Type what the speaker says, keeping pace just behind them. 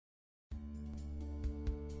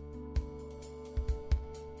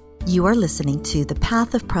You are listening to the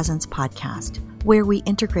Path of Presence podcast, where we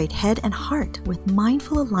integrate head and heart with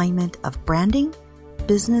mindful alignment of branding,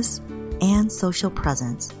 business, and social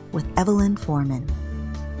presence with Evelyn Foreman.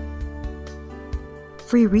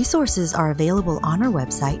 Free resources are available on our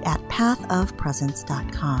website at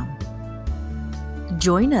pathofpresence.com.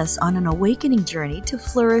 Join us on an awakening journey to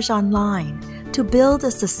flourish online, to build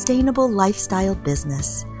a sustainable lifestyle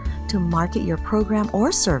business, to market your program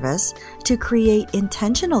or service, to create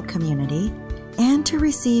intentional community, and to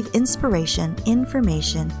receive inspiration,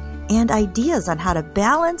 information, and ideas on how to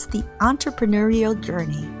balance the entrepreneurial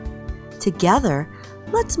journey. Together,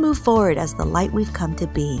 let's move forward as the light we've come to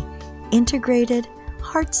be, integrated,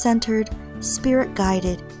 heart-centered,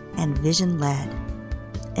 spirit-guided, and vision-led.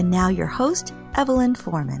 And now your host, Evelyn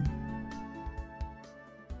Foreman.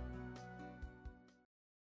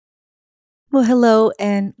 Well, hello,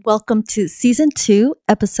 and welcome to Season 2,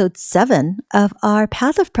 Episode 7 of our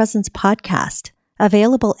Path of Presence podcast,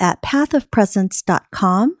 available at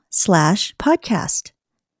pathofpresence.com/podcast.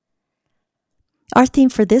 Our theme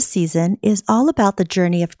for this season is all about the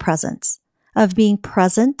journey of presence, of being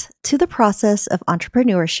present to the process of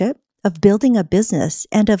entrepreneurship, of building a business,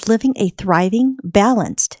 and of living a thriving,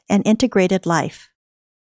 balanced, and integrated life.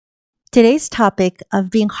 Today's topic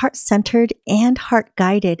of being heart-centered and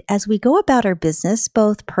heart-guided as we go about our business,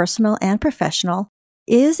 both personal and professional,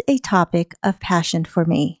 is a topic of passion for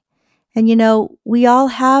me. And you know, we all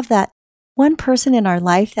have that one person in our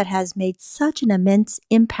life that has made such an immense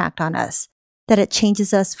impact on us that it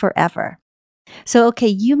changes us forever. So,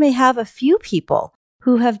 you may have a few people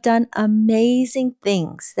who have done amazing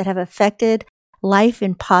things that have affected life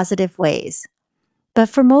in positive ways. But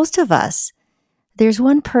for most of us, there's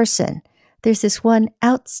one person, there's this one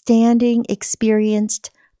outstanding, experienced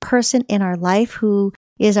person in our life who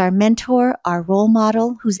is our mentor, our role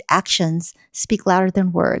model, whose actions speak louder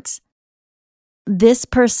than words. This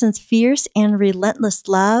person's fierce and relentless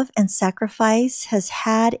love and sacrifice has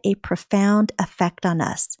had a profound effect on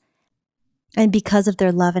us. And because of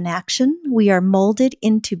their love and action, we are molded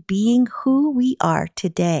into being who we are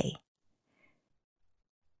today.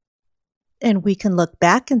 And we can look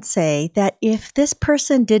back and say that if this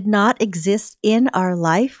person did not exist in our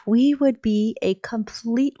life, we would be a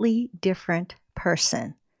completely different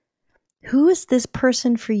person. Who is this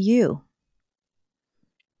person for you?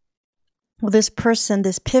 Well, this person,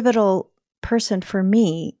 this pivotal person for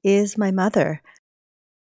me is my mother.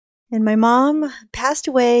 And my mom passed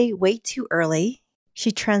away way too early.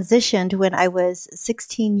 She transitioned when I was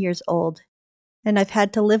 16 years old, and I've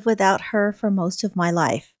had to live without her for most of my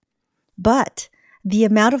life. But the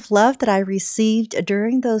amount of love that I received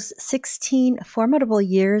during those 16 formidable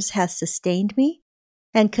years has sustained me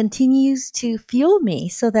and continues to fuel me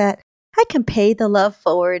so that I can pay the love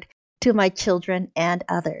forward to my children and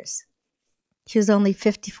others. She was only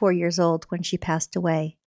 54 years old when she passed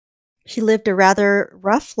away. She lived a rather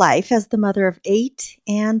rough life as the mother of 8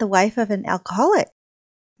 and the wife of an alcoholic.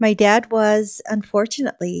 My dad was,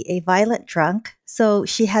 unfortunately, a violent drunk, so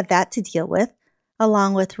she had that to deal with,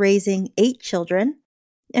 along with raising 8 children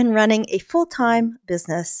and running a full-time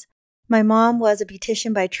business. My mom was a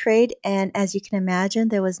beautician by trade, and as you can imagine,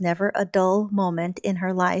 there was never a dull moment in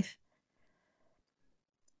her life.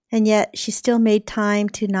 And yet, she still made time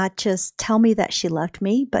to not just tell me that she loved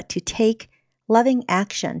me, but to take loving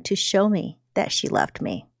action to show me that she loved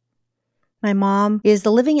me. My mom is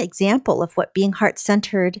the living example of what being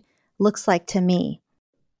heart-centered looks like to me.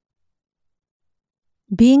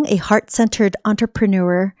 Being a heart-centered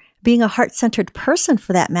entrepreneur, being a heart-centered person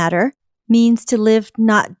for that matter, means to live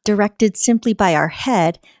not directed simply by our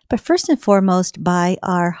head, but first and foremost by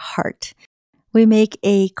our heart. We make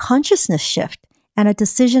a consciousness shift and a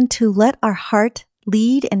decision to let our heart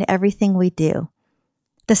lead in everything we do.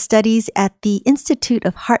 The studies at the Institute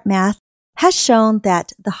of Heart Math has shown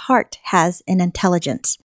that the heart has an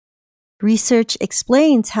intelligence. Research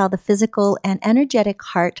explains how the physical and energetic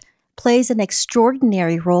heart plays an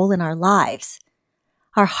extraordinary role in our lives.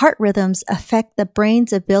 Our heart rhythms affect the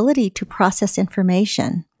brain's ability to process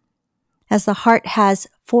information, as the heart has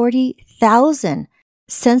 40,000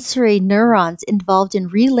 sensory neurons involved in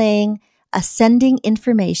relaying ascending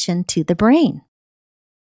information to the brain.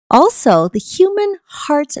 Also, the human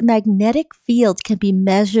heart's magnetic field can be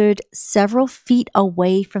measured several feet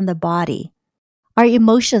away from the body. Our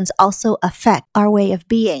emotions also affect our way of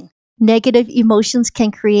being. Negative emotions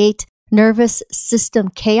can create nervous system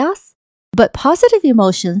chaos, but positive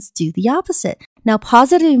emotions do the opposite. Now,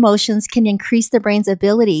 positive emotions can increase the brain's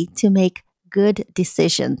ability to make good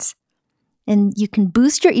decisions. And you can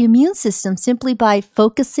boost your immune system simply by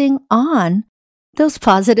focusing on those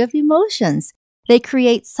positive emotions. They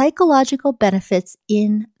create psychological benefits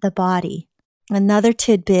in the body. Another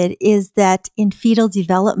tidbit is that in fetal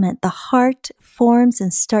development, the heart forms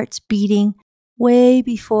and starts beating way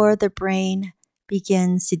before the brain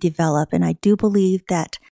begins to develop. And I do believe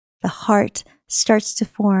that the heart starts to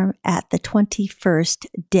form at the 21st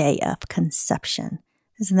day of conception.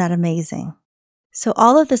 Isn't that amazing? So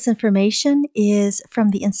all of this information is from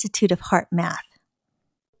the Institute of Heart Math.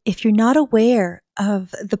 If you're not aware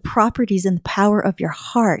of the properties and the power of your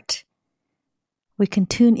heart, we can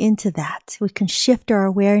tune into that. We can shift our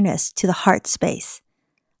awareness to the heart space.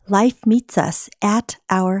 Life meets us at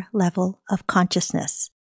our level of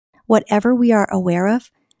consciousness. Whatever we are aware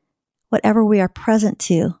of, whatever we are present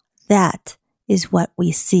to, that is what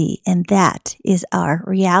we see, and that is our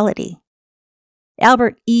reality.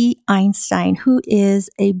 Albert E. Einstein, who is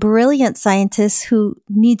a brilliant scientist who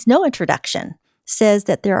needs no introduction, says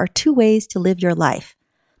that there are two ways to live your life.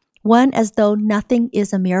 One as though nothing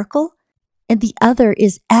is a miracle, and the other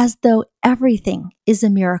is as though everything is a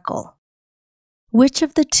miracle. Which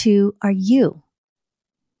of the two are you?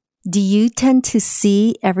 Do you tend to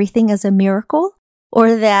see everything as a miracle,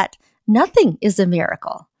 or that nothing is a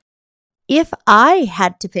miracle? If I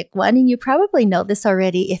had to pick one, and you probably know this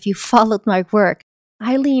already if you followed my work,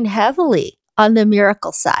 I lean heavily on the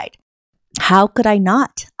miracle side. How could I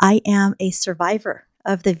not? I am a survivor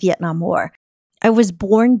of the Vietnam War. I was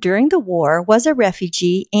born during the war, was a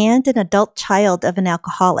refugee, and an adult child of an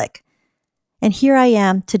alcoholic. And here I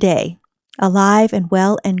am today, alive and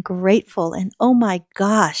well and grateful, and oh my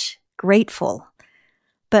gosh, grateful.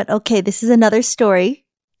 But okay, this is another story,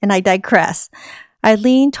 and I digress. I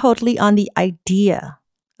lean totally on the idea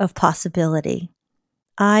of possibility.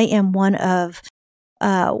 I am one of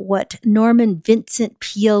what Norman Vincent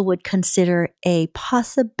Peale would consider a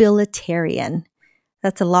possibilitarian.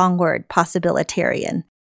 That's a long word, possibilitarian.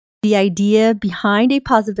 The idea behind a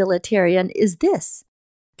possibilitarian is this,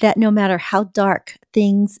 that no matter how dark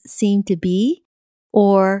things seem to be,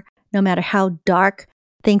 or no matter how dark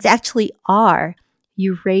things actually are,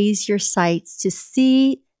 you raise your sights to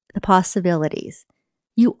see the possibilities.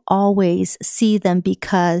 You always see them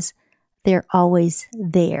because they're always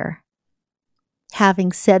there.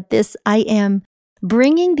 Having said this, I am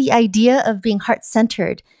bringing the idea of being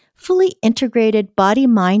heart-centered, fully integrated body,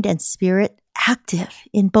 mind, and spirit active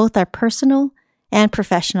in both our personal and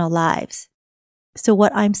professional lives. So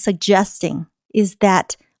what I'm suggesting is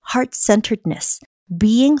that heart-centeredness,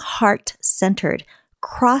 being heart-centered,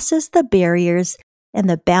 crosses the barriers and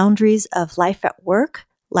the boundaries of life at work,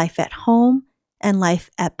 life at home, and life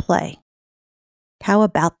at play. How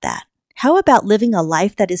about that? How about living a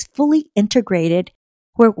life that is fully integrated,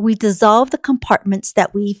 where we dissolve the compartments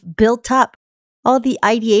that we've built up, all the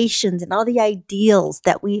ideations and all the ideals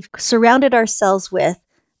that we've surrounded ourselves with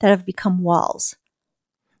that have become walls?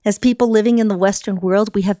 As people living in the Western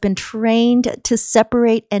world, we have been trained to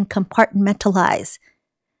separate and compartmentalize.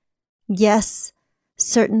 Yes,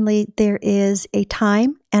 certainly there is a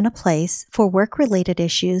time and a place for work-related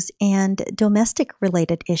issues and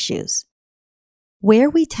domestic-related issues.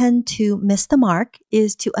 Where we tend to miss the mark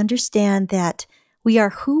is to understand that we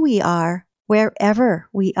are who we are wherever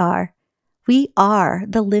we are. We are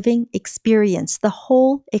the living experience, the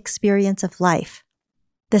whole experience of life.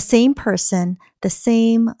 The same person, the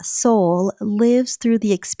same soul lives through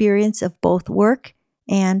the experience of both work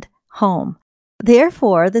and home.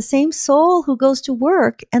 Therefore, the same soul who goes to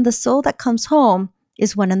work and the soul that comes home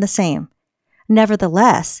is one and the same.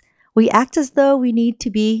 Nevertheless, we act as though we need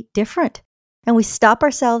to be different, and we stop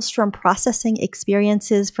ourselves from processing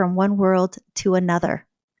experiences from one world to another.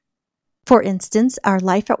 For instance, our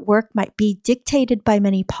life at work might be dictated by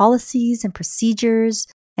many policies and procedures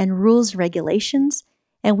and rules and regulations,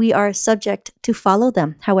 and we are subject to follow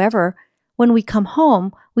them. However, when we come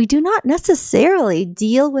home, we do not necessarily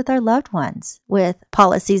deal with our loved ones with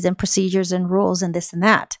policies and procedures and rules and this and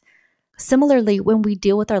that. Similarly, when we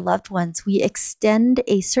deal with our loved ones, we extend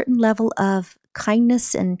a certain level of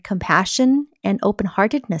kindness and compassion and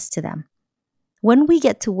open-heartedness to them. When we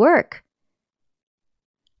get to work,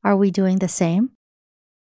 are we doing the same?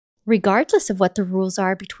 Regardless of what the rules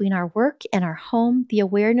are between our work and our home, the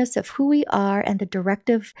awareness of who we are and the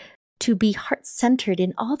directive to be heart-centered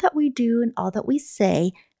in all that we do and all that we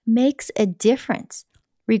say makes a difference,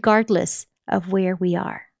 regardless of where we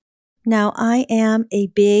are. Now, I am a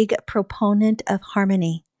big proponent of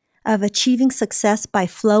harmony, of achieving success by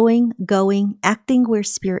flowing, going, acting where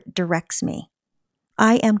spirit directs me.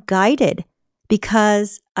 I am guided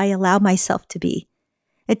because I allow myself to be.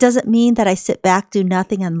 It doesn't mean that I sit back, do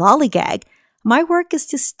nothing, and lollygag. My work is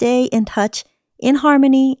to stay in touch, in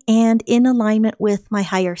harmony, and in alignment with my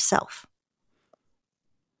higher self.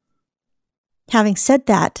 Having said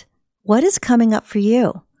that, what is coming up for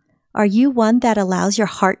you? Are you one that allows your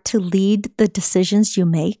heart to lead the decisions you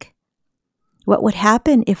make? What would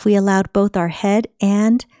happen if we allowed both our head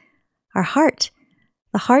and our heart,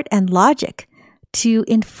 the heart and logic, to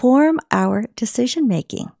inform our decision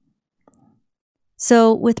making?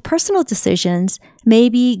 So with personal decisions,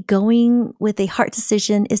 maybe going with a heart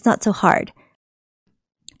decision is not so hard.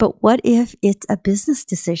 But what if it's a business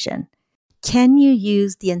decision? Can you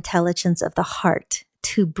use the intelligence of the heart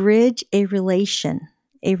to bridge a relationship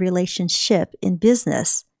in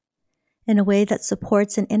business in a way that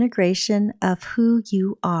supports an integration of who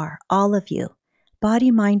you are, all of you, body,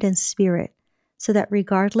 mind, and spirit, so that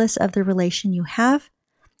regardless of the relation you have,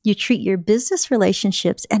 you treat your business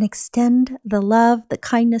relationships and extend the love, the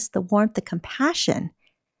kindness, the warmth, the compassion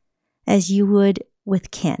as you would with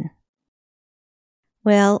kin.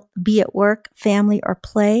 Well, be it work, family, or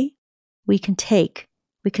play, we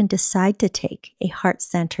can decide to take a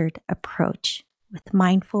heart-centered approach with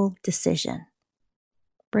mindful decision.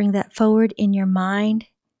 Bring that forward in your mind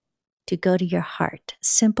to go to your heart.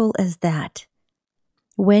 Simple as that.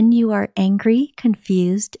 When you are angry,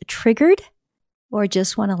 confused, triggered, or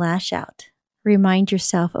just want to lash out, remind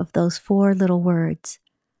yourself of those 4 little words.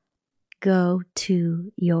 Go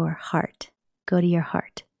to your heart. Go to your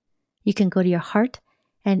heart. You can go to your heart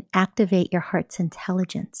and activate your heart's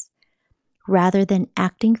intelligence rather than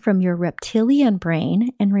acting from your reptilian brain.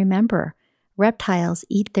 And remember, reptiles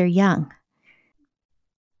eat their young.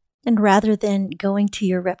 And rather than going to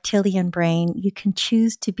your reptilian brain, you can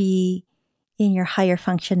choose to be in your higher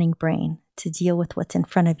functioning brain to deal with what's in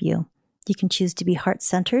front of you. You can choose to be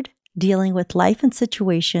heart-centered, dealing with life and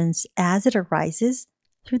situations as it arises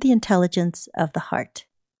through the intelligence of the heart.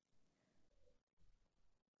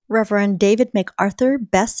 Reverend David MacArthur,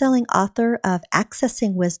 best-selling author of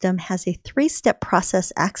Accessing Wisdom, has a 3-step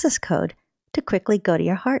process access code to quickly go to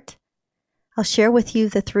your heart. I'll share with you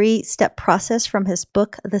the 3-step process from his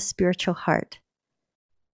book, The Spiritual Heart.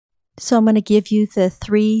 So I'm going to give you the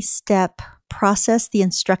 3-step process, the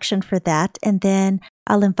instruction for that, and then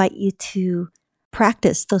I'll invite you to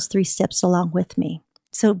practice those 3 steps along with me.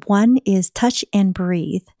 So 1 is touch and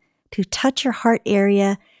breathe. To touch your heart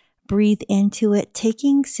area, breathe into it,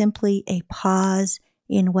 taking simply a pause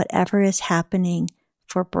in whatever is happening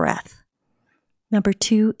for breath. Number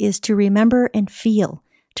 2 is to remember and feel,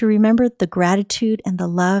 to remember the gratitude and the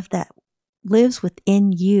love that lives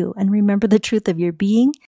within you, and remember the truth of your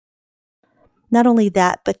being. Not only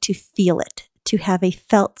that, but to feel it, to have a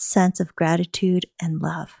felt sense of gratitude and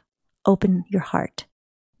love. Open your heart.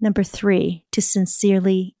 Number 3, to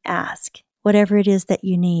sincerely ask whatever it is that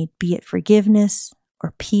you need, be it forgiveness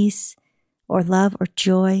or peace or love or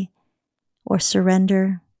joy or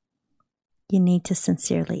surrender. You need to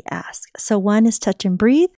sincerely ask. So 1 is touch and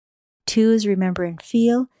breathe. 2 is remember and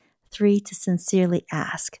feel. 3, to sincerely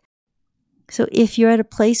ask. So if you're at a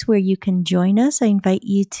place where you can join us, I invite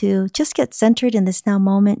you to just get centered in this now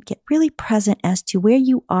moment, get really present as to where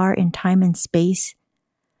you are in time and space,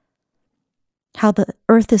 how the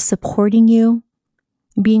earth is supporting you,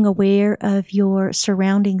 being aware of your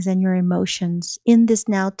surroundings and your emotions in this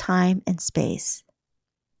now time and space.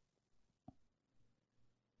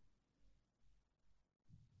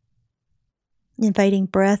 Inviting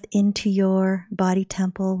breath into your body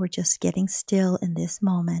temple. We're just getting still in this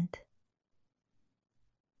moment.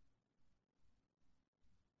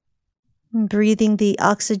 Breathing the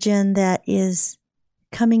oxygen that is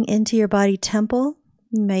coming into your body temple.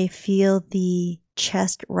 You may feel the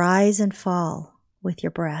chest rise and fall with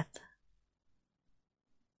your breath.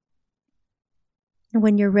 And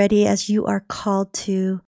when you're ready, as you are called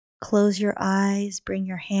to, close your eyes, bring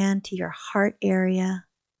your hand to your heart area.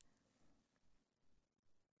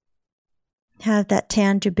 Have that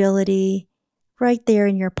tangibility right there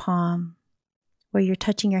in your palm, where you're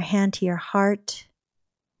touching your hand to your heart.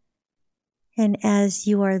 And as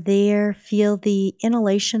you are there, feel the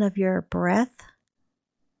inhalation of your breath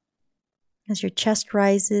as your chest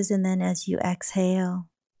rises, and then as you exhale,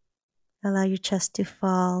 allow your chest to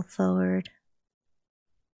fall forward.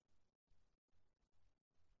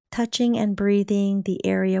 Touching and breathing the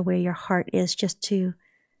area where your heart is, just to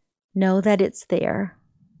know that it's there.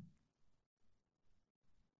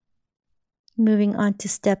 Moving on to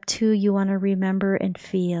step 2, you want to remember and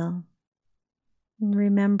feel. And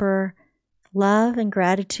remember love and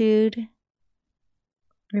gratitude.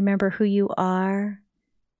 Remember who you are.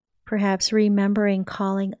 Perhaps remembering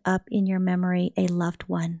calling up in your memory a loved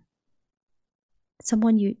one.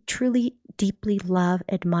 Someone you truly, deeply love,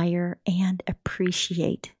 admire, and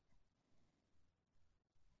appreciate.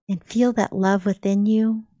 And feel that love within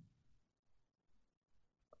you.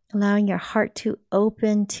 allowing your heart to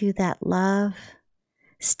open to that love,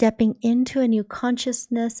 stepping into a new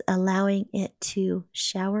consciousness, allowing it to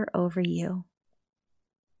shower over you.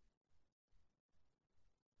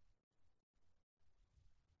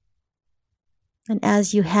 And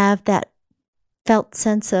as you have that felt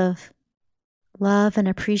sense of love and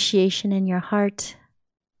appreciation in your heart,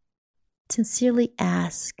 sincerely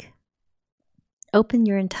ask. Open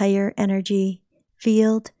your entire energy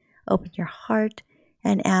field, open your heart,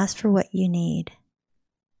 and ask for what you need.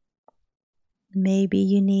 Maybe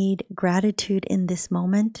you need gratitude in this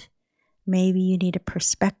moment. Maybe you need a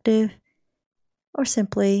perspective, or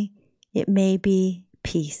simply it may be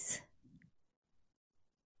peace.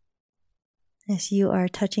 As you are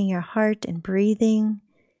touching your heart and breathing,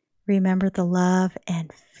 remember the love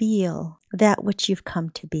and feel that which you've come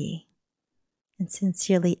to be, and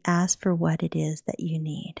sincerely ask for what it is that you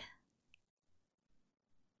need.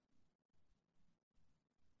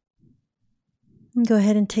 And go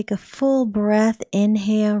ahead and take a full breath.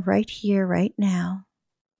 Inhale right here, right now.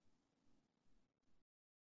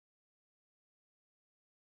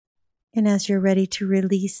 And as you're ready to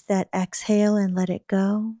release that exhale and let it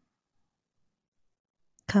go,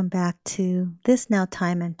 come back to this now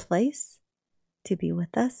time and place to be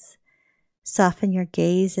with us. Soften your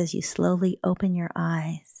gaze as you slowly open your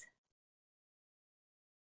eyes.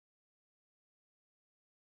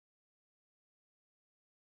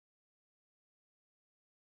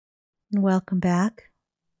 And welcome back.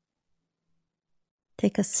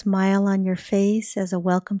 Take a smile on your face as a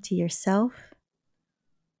welcome to yourself.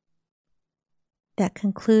 That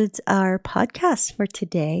concludes our podcast for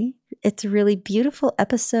today. It's a really beautiful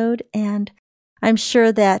episode, and I'm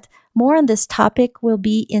sure that more on this topic will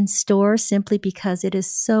be in store simply because it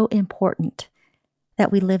is so important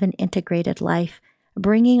that we live an integrated life,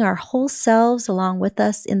 bringing our whole selves along with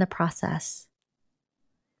us in the process.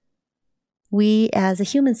 We as a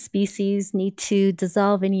human species need to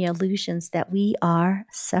dissolve any illusions that we are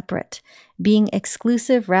separate, being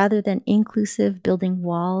exclusive rather than inclusive, building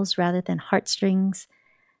walls rather than heartstrings,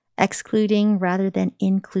 excluding rather than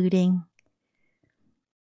including.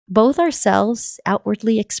 Both ourselves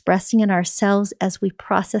outwardly expressing in ourselves as we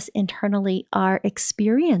process internally our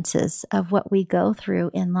experiences of what we go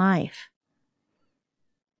through in life.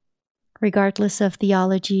 Regardless of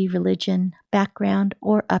theology, religion, background,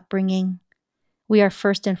 or upbringing, we are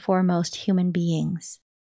first and foremost human beings,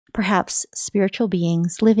 perhaps spiritual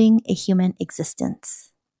beings living a human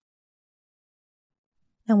existence.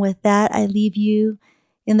 And with that, I leave you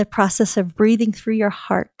in the process of breathing through your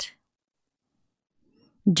heart.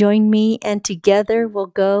 Join me, and together we'll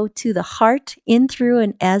go to the heart, in, through,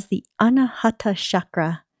 and as the Anahata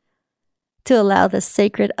chakra, to allow the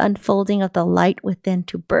sacred unfolding of the light within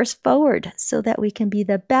to burst forward so that we can be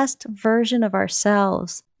the best version of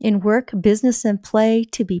ourselves in work, business, and play,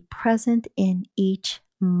 to be present in each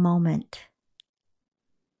moment.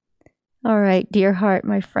 All right, dear heart,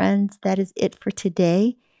 my friends, that is it for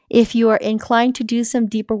today. If you are inclined to do some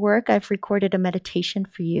deeper work, I've recorded a meditation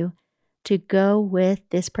for you to go with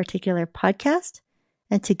this particular podcast,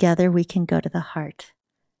 and together we can go to the heart.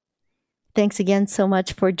 Thanks again so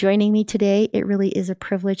much for joining me today. It really is a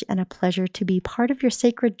privilege and a pleasure to be part of your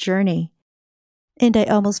sacred journey. And I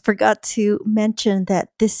almost forgot to mention that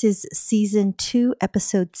this is season 2,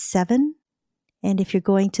 episode 7. And if you're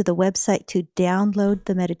going to the website to download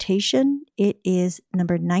the meditation, it is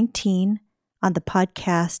number 19 on the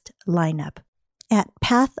podcast lineup at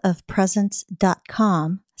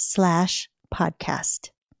pathofpresence.com/podcast.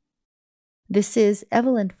 This is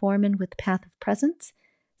Evelyn Foreman with Path of Presence,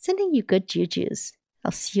 sending you good jujus.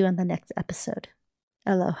 I'll see you on the next episode.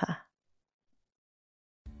 Aloha.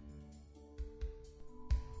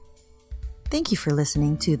 Thank you for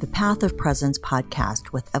listening to the Path of Presence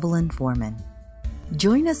podcast with Evelyn Foreman.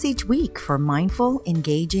 Join us each week for mindful,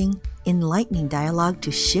 engaging, enlightening dialogue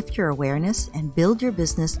to shift your awareness and build your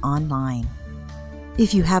business online.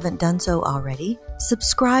 If you haven't done so already,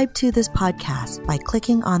 subscribe to this podcast by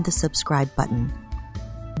clicking on the subscribe button.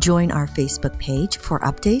 Join our Facebook page for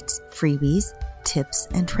updates, freebies, tips,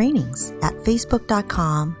 and trainings at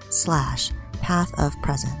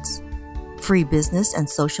facebook.com/pathofpresence. Free business and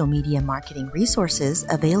social media marketing resources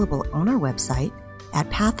available on our website at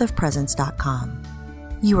pathofpresence.com.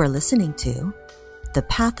 You are listening to the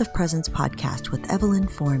Path of Presence podcast with Evelyn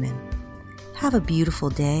Foreman. Have a beautiful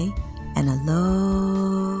day and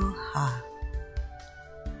aloha.